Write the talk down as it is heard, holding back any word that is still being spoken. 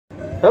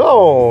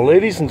Hello,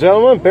 ladies and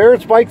gentlemen.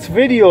 Barrett's Bikes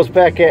Videos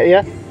back at you.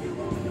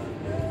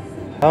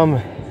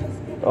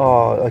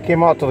 I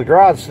came out to the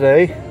garage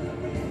today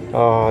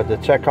to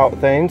check out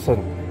things,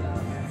 and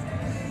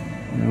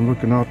I'm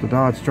looking out the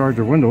Dodge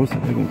Charger windows. I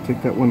can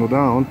take that window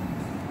down.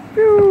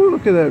 Whew,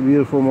 look at that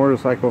beautiful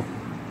motorcycle,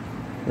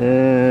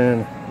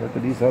 and look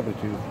at these other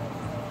two.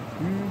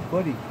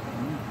 Buddy, you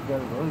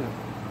got it.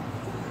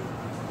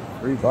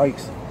 3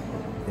 bikes,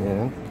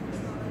 yeah.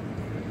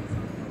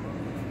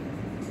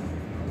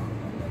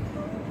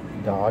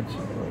 Dodge,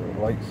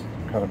 lights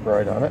kind of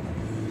bright on it.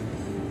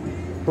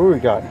 Who we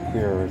got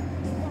here?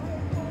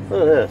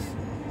 Look at this.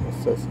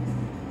 What's this?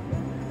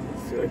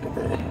 Let's see, look at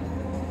that.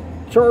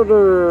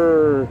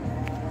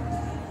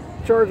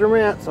 Charger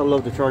mats. I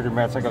love the Charger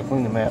mats. I gotta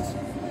clean the mats.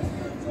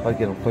 I'll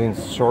get them cleaned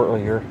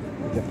shortly here.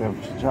 We got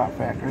them shop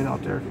vac right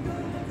out there,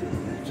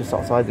 just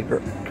outside the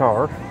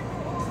car.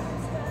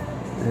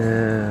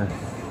 And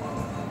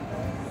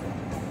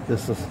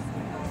this is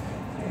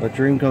a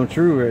dream come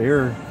true right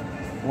here.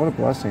 What a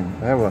blessing.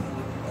 I have a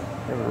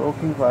Road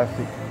King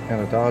Classic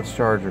and a Dodge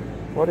Charger.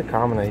 What a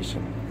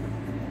combination.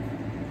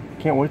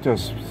 Can't wait till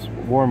it's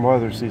warm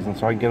weather season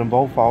so I can get them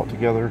both out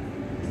together,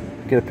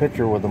 get a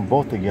picture with them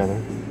both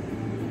together.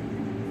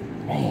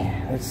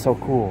 Man, that's so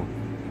cool.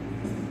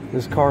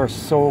 This car is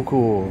so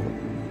cool.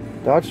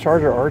 Dodge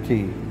Charger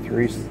RT,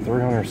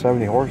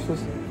 370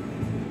 horses,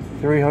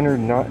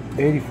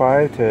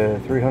 385 to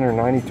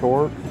 390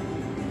 torque.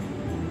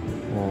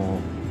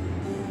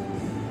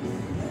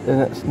 And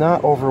it's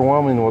not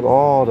overwhelming with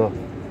all the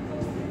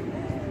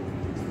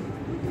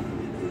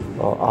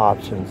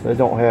options. They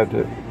don't have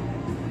the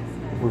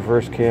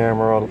reverse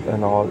camera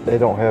and all. They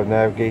don't have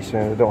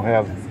navigation. They don't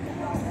have.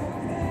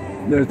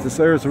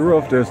 There's a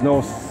roof. There's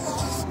no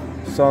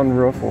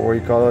sunroof, or what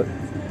you call it,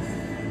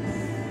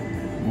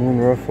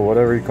 moonroof, or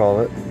whatever you call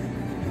it.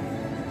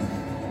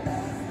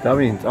 I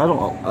mean, I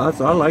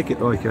like it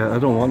like that. I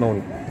don't want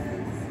no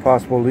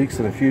possible leaks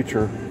in the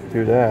future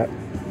through that.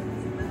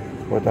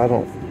 But I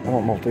don't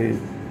know if they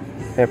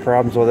have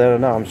problems with that or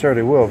not. I'm sure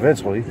they will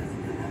eventually.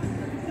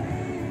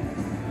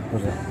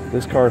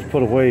 This car is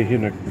put away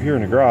here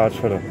in the garage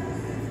for the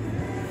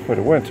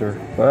winter.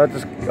 But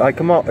I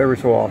come out every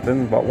so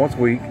often, about once a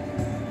week,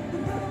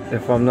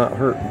 if I'm not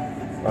hurting.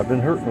 I've been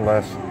hurting the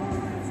last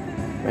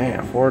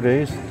 4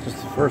 days. Just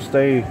the first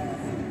day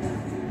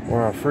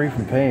where I'm free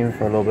from pain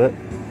for a little bit.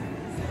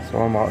 So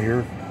I'm out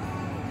here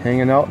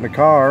hanging out in the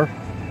car.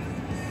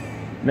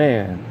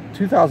 Man.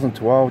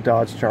 2012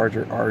 Dodge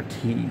Charger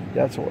RT.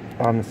 That's what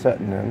I'm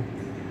setting in,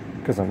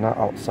 because I'm not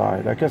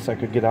outside. I guess I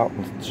could get out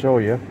and show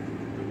you.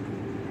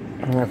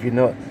 I don't know if you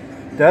know it.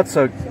 That's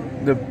the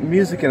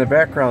music in the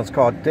background is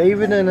called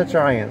David and the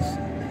Giants.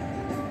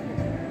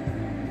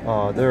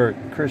 They're a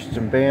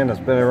Christian band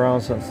that's been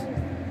around since,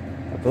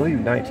 I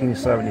believe,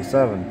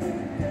 1977.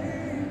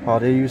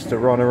 They used to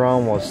run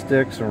around with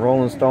Styx and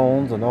Rolling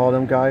Stones and all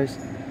them guys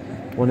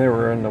when they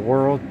were in the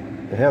world.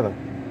 They had an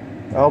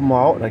album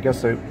out, and I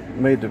guess they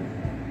made the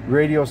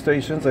radio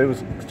stations. They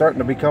was starting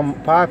to become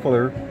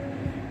popular,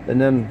 and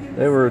then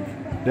they were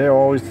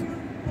always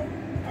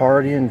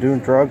partying, doing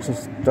drugs and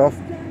stuff,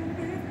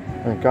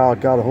 and God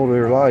got a hold of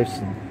their lives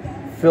and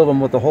filled them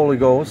with the Holy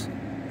Ghost.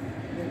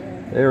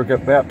 They were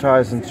got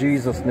baptized in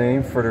Jesus'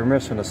 name for their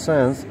remission of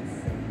sins,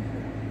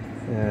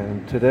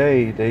 and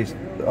today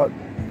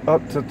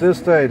up to this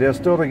day they're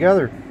still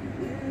together.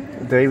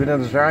 David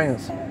and the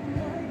Giants.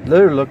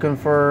 They're looking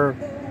for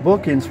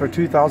bookings for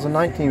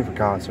 2019 for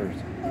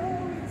concerts.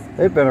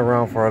 They've been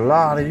around for a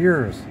lot of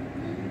years.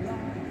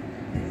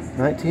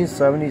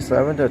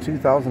 1977 to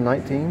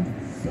 2019.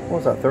 What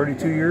was that,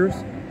 32 years?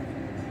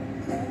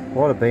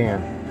 What a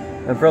band.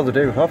 And Brother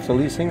David Huff's the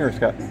lead singer. He's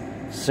got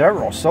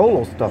several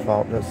solo stuff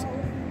out that's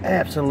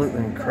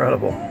absolutely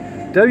incredible.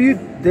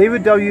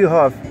 David W.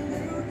 Huff,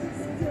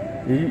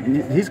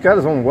 he's got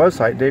his own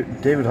website,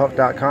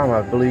 davidhuff.com,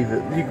 I believe.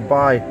 You can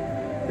buy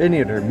any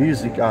of their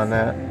music on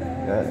that.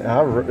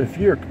 If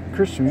you're a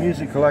Christian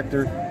music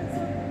collector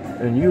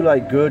and you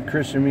like good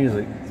Christian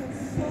music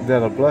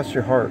that'll bless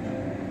your heart,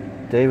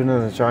 David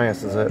and the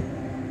Giants is it.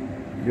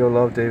 You'll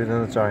love David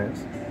and the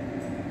Giants.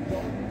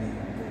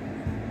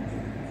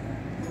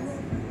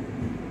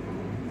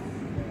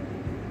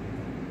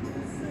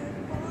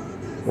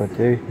 But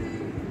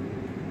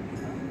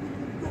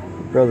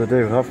Brother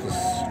David Huff is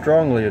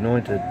strongly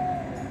anointed.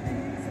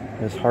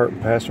 His heart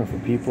and passion for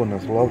people and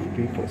his love for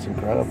people is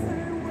incredible.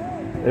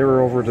 They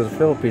were over to the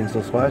Philippines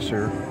this last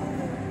year,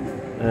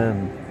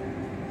 and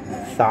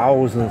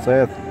thousands, they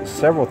had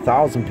several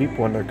thousand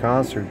people in their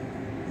concert.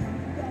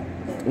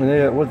 And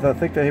I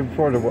think they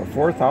reported,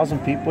 4,000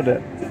 people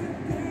that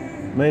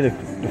made the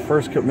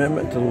first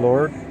commitment to the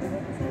Lord,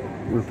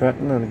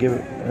 repenting and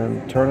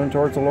turning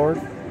towards the Lord.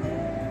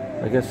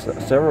 I guess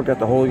several got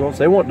the Holy Ghost.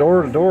 They went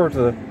door to door to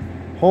the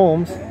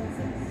homes,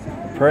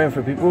 praying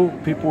for people.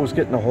 People was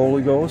getting the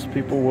Holy Ghost.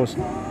 People was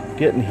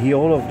getting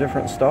healed of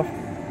different stuff.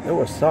 It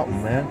was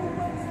something, man.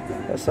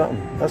 That's something.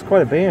 That's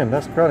quite a band.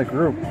 That's quite a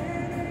group.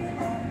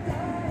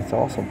 It's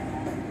awesome.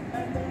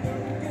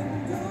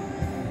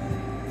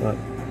 But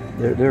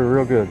They're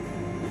real good.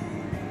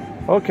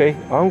 Okay,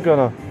 I'm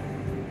gonna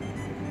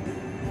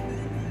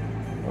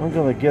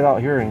get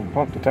out here and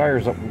pump the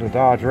tires up in the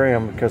Dodge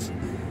Ram because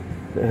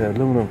the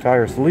aluminum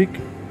tires leak.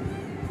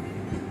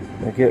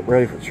 And get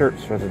ready for church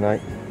for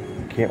tonight.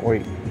 Can't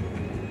wait.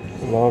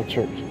 Love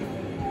church.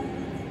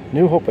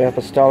 New Hope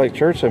Apostolic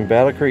Church in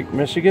Battle Creek,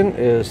 Michigan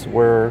is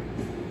where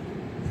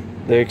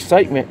the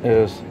excitement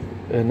is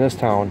in this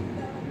town.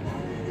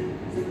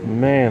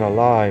 Man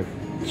alive.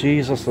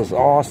 Jesus is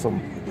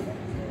awesome.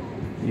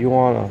 You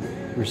want to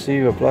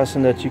receive a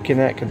blessing that you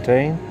cannot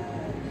contain?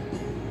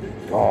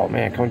 Oh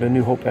man, come to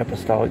New Hope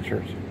Apostolic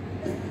Church.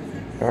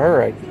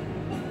 Alright.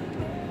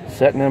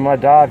 Sitting in my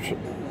Dodge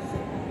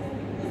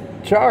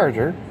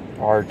Charger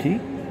RT.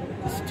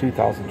 It's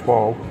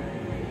 2012.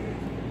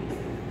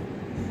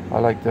 I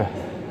like the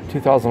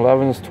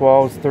 2011s,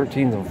 12s,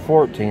 13s, and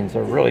 14s.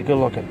 They're really good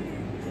looking.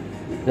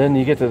 Then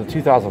you get to the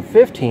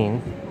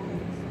 2015,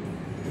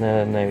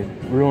 and they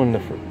ruin the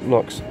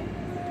looks.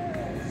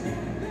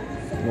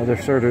 Now,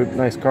 they're sort of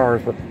nice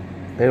cars, but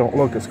they don't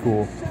look as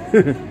cool.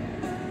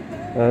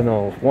 I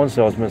know one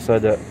salesman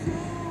said that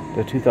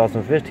the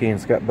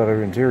 2015's got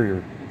better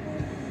interior.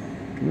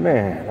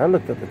 Man, I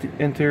looked at the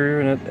interior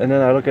and then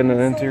I look in the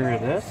interior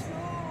of this.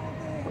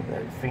 Look at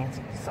that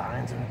fancy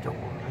designs in the door,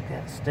 like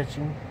that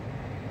stitching.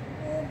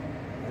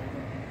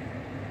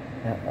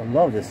 Yeah, I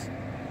love this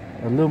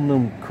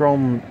aluminum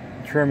chrome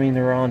trimming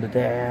around the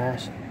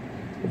dash.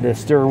 The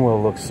steering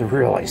wheel looks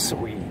really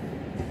sweet.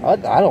 I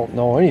don't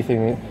know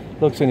anything that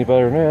looks any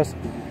better than this.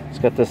 It's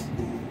got this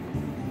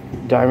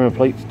diamond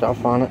plate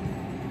stuff on it.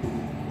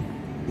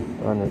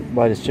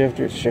 By the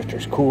shifter. The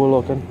shifter's cool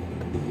looking.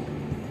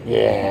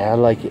 Yeah, I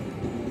like it.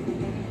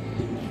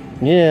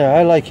 Yeah,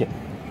 I like it.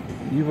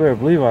 You better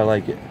believe I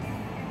like it.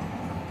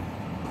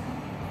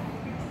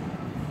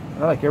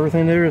 I like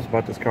everything there is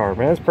about this car,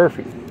 man. It's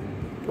perfect.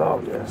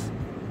 Love this.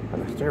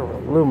 And the steering wheel,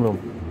 aluminum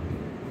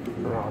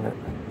around it.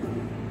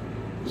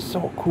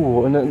 So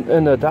cool.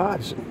 And the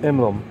Dodge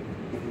emblem,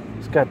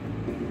 it's got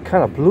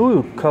kind of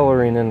blue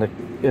coloring in the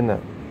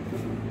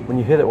when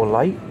you hit it with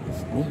light.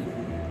 It's neat.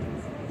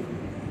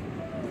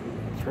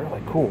 It's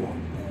really cool.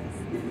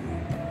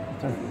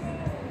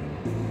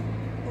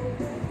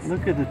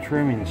 Look at the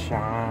trimming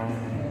shine.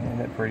 Isn't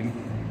that pretty?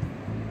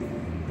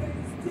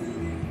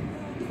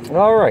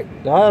 Alright,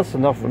 that's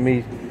enough of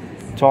me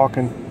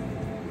talking.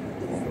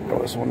 Go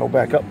this one, no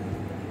back up.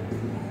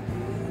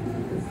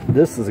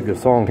 This is a good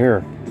song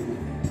here.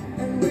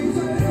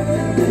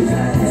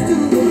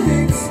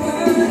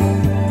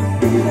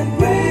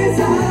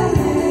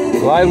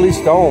 Lively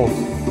Stones.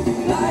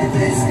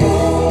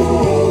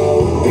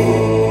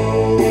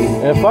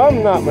 And if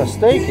I'm not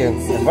mistaken,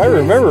 if I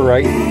remember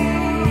right,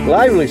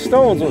 Lively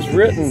Stones was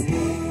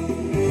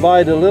written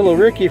by the Little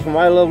Ricky from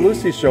I Love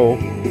Lucy show,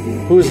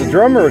 who is the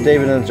drummer of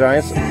David and the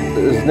Giants.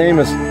 His name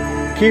is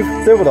Keith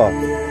Thibodeau.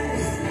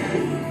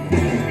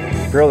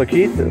 Brother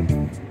Keith,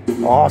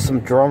 awesome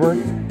drummer.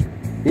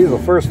 He's the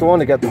first one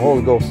to get the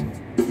Holy Ghost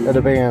of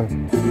the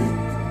band.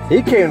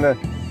 He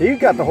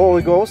got the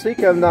Holy Ghost. He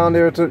came down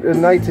there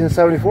in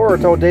 1974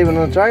 and told David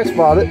and the Giants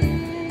about it.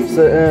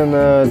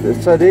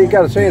 Said they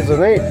got to change the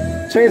name,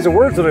 change the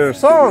words of their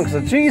songs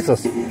to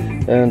Jesus.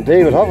 And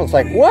David Huff was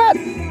like, "What?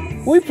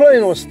 We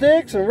playing with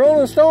Styx and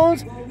Rolling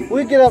Stones?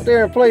 We get up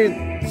there and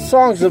play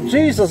songs of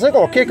Jesus, they're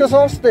gonna kick us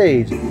off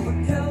stage."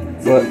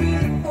 But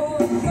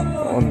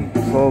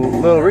so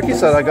Little Ricky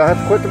said, "I gotta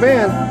have to quit the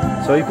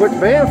band." So he quit the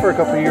band for a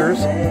couple of years,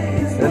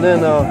 and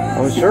then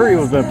I'm sure he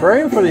was been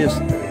praying for these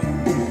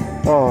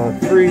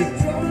three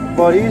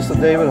buddies,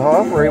 David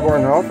Huff,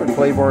 Rayburn Huff, and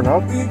Claiborne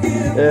Huff.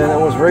 And it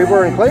was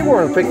Rayburn and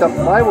Claiborne who picked up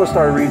the Bible and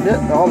started reading it,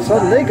 and all of a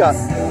sudden they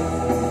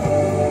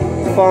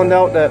found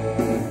out that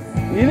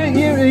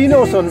you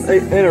know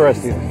something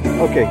interesting.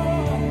 Okay,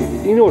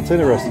 you know what's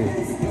interesting?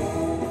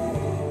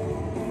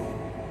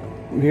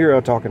 Here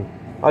I'm talking.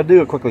 I'll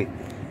do it quickly.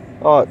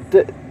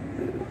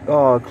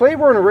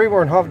 Claiborne and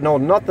Rayburn Huff know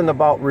nothing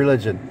about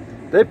religion.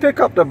 They pick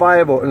up the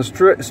Bible and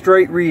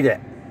straight read it,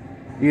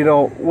 you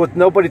know, with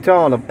nobody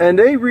telling them. And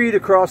they read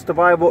across the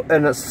Bible,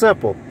 and it's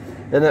simple,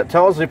 and it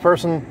tells the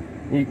person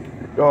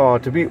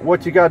to be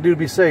what you got to do to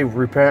be saved: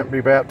 repent,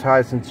 be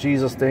baptized in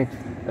Jesus' name,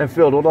 and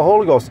filled with the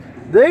Holy Ghost.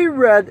 They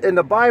read in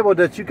the Bible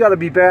that you got to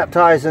be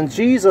baptized in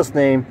Jesus'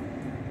 name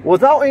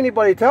without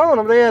anybody telling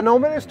them. They had no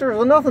ministers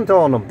or nothing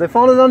telling them. They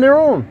found it on their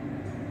own.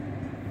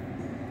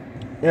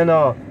 And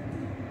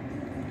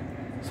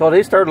so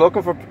they started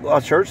looking for a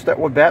church that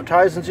would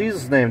baptize in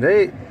Jesus' name.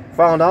 They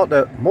found out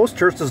that most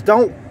churches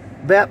don't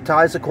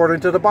baptize according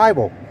to the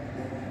Bible.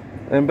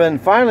 And then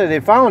finally they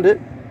found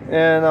it,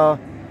 and I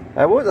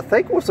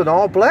think it was an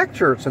all-black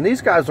church. And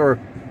these guys were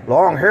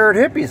long-haired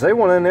hippies. They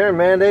went in there, and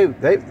man,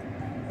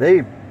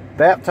 they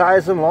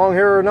baptized them, long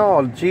hair and all,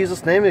 in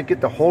Jesus' name. They get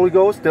the Holy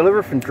Ghost,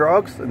 delivered from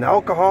drugs and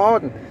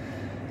alcohol.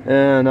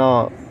 And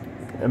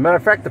as a matter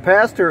of fact, the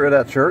pastor of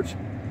that church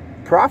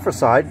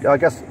prophesied, I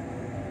guess,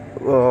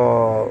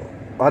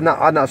 I'm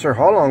not sure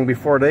how long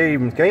before they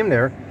even came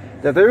there,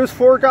 that there was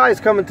 4 guys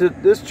coming to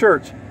this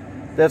church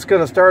that's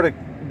going to start a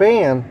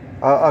band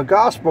a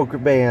gospel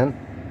band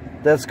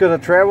that's going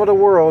to travel the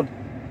world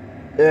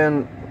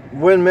and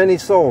win many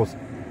souls.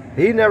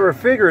 He never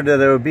figured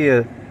that it would be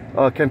a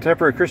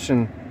contemporary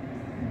Christian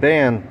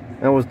band.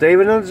 And it was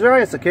David and the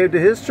Giants that came to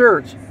his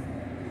church.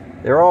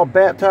 They were all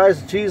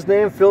baptized in Jesus'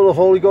 name, filled with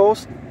the Holy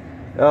Ghost.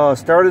 They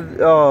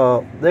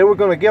were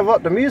going to give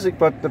up the music,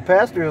 but the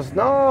pastor says,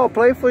 no,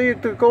 play for you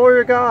to the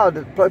glory of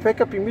God.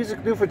 Pick up your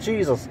music, do for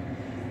Jesus.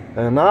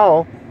 And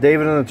now,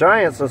 David and the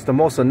Giants is the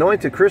most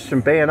anointed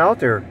Christian band out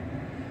there.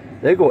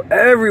 They go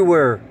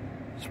everywhere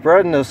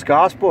spreading this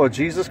gospel of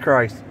Jesus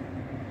Christ.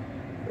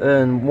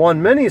 And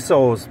won many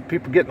souls.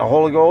 People getting the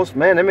Holy Ghost.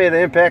 Man, they made an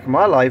impact in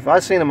my life. I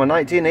seen them in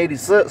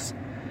 1986.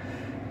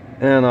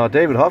 And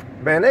David Huff,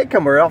 man, they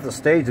come right off the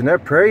stage and they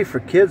pray for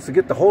kids to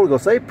get the Holy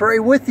Ghost. They pray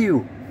with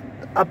you.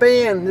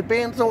 The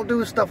bands don't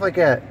do stuff like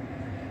that.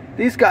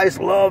 These guys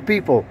love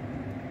people.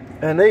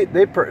 And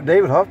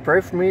David Huff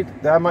prayed for me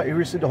that I might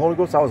receive the Holy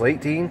Ghost. I was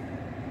 18. It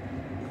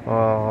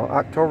was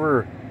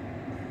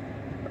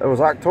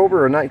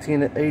October of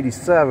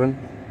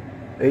 1987.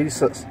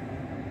 86.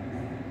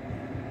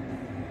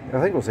 I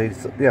think it was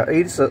 86. Yeah,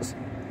 86.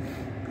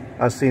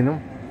 I seen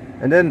him.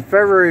 And then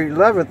February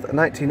 11th,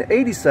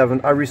 1987,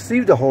 I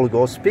received the Holy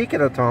Ghost,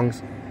 speaking of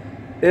tongues,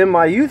 in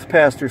my youth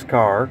pastor's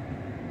car.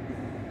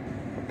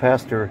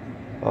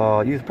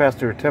 Youth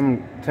pastor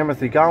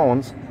Timothy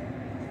Gowans.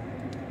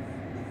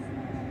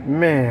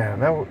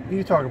 Man,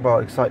 you talk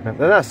about excitement.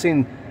 Then I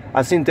seen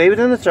David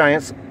and the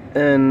Giants,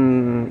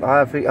 and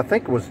I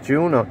think it was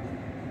June of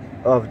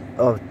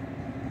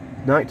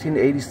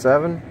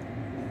 1987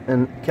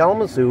 in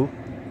Kalamazoo.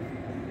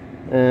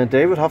 And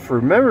David Huff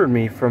remembered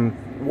me from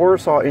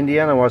Warsaw,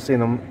 Indiana, where I seen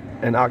him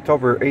in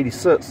October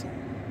 '86.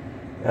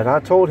 And I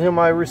told him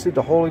I received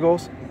the Holy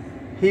Ghost.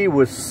 He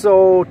was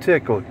so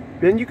tickled.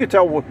 And you could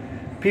tell what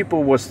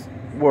people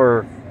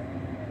were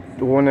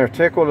when they're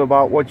tickled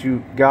about what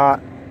you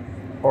got,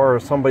 or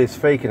somebody's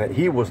faking it.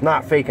 He was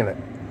not faking it.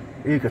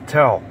 You could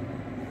tell.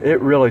 It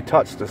really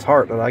touched his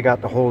heart that I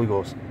got the Holy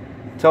Ghost.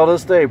 Till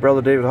this day,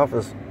 Brother David Huff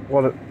is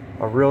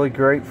a really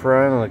great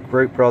friend and a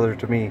great brother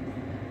to me.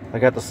 I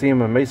got to see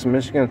him in Mason,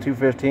 Michigan at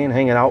 2:15,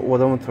 hanging out with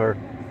him for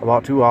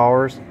about 2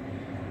 hours,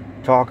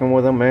 talking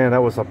with him. Man,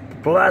 that was a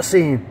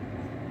blessing.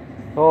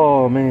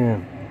 Oh,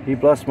 man. He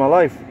blessed my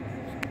life,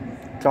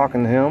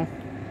 talking to him.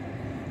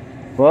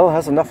 Well,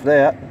 that's enough of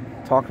that.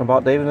 Talking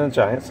about David and the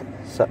Giants,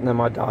 sitting in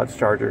my Dodge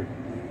Charger.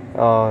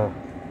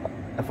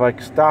 If I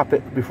stop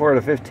it before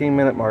the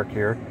 15-minute mark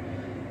here,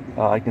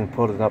 I can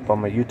put it up on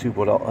my YouTube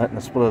without having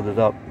to split it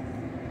up.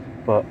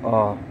 But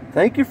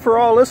thank you for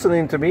all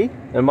listening to me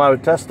and my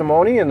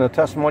testimony, and the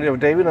testimony of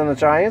David and the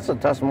Giants, and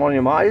the testimony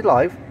of my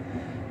life.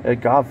 That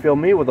God filled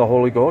me with the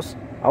Holy Ghost.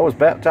 I was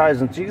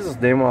baptized in Jesus'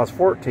 name when I was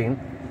 14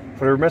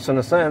 for the remission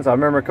of sins. I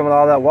remember coming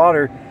out of that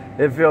water,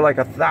 it felt like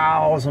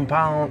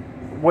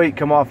 1,000-pound weight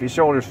come off your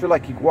shoulders. Feel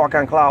like you walk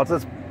on clouds.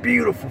 It's a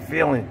beautiful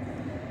feeling.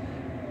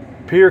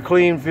 Pure,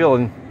 clean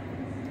feeling.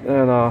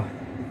 And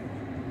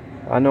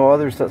I know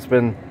others that's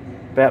been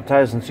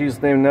baptized in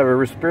Jesus' name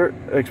never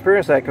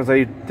experienced that because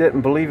they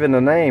didn't believe in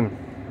the name.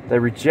 They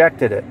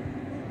rejected it.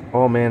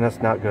 Oh man,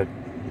 that's not good.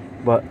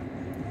 But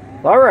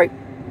all right,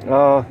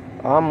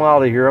 I'm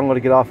out of here. I'm going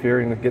to get off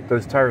here and get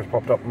those tires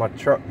popped up in my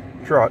truck.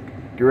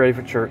 Get ready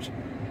for church.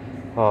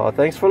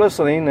 Thanks for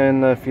listening,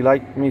 and if you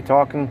like me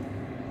talking,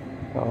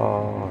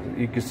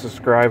 you can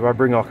subscribe. I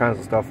bring all kinds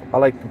of stuff. I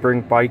like to bring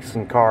bikes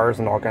and cars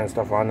and all kinds of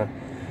stuff on the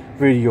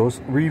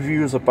videos.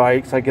 Reviews of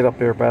bikes. I get up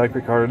there, Bike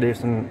Ricardo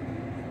Davidson,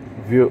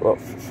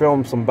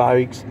 film some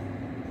bikes.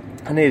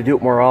 I need to do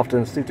it more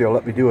often. See if they'll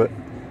let me do it.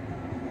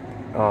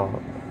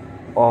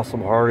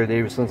 Awesome Harley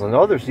Davidsons and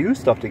others use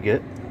stuff to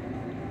get.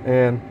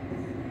 And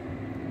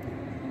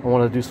I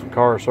want to do some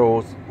car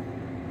shows.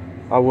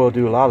 I will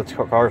do a lot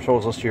of car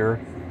shows this year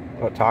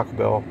at Taco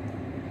Bell,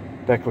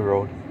 Beckley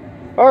Road.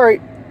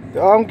 Alright,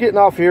 I'm getting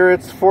off here.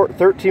 It's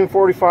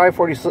 13:45,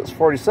 46,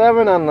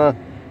 47 on the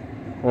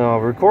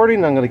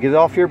recording. I'm going to get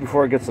off here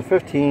before it gets to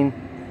 15.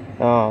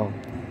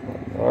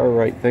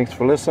 Alright, thanks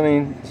for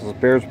listening. This is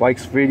Bears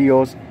Bikes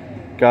Videos.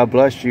 God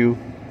bless you.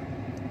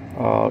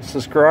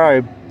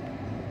 Subscribe.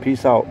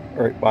 Peace out.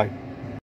 Alright, bye.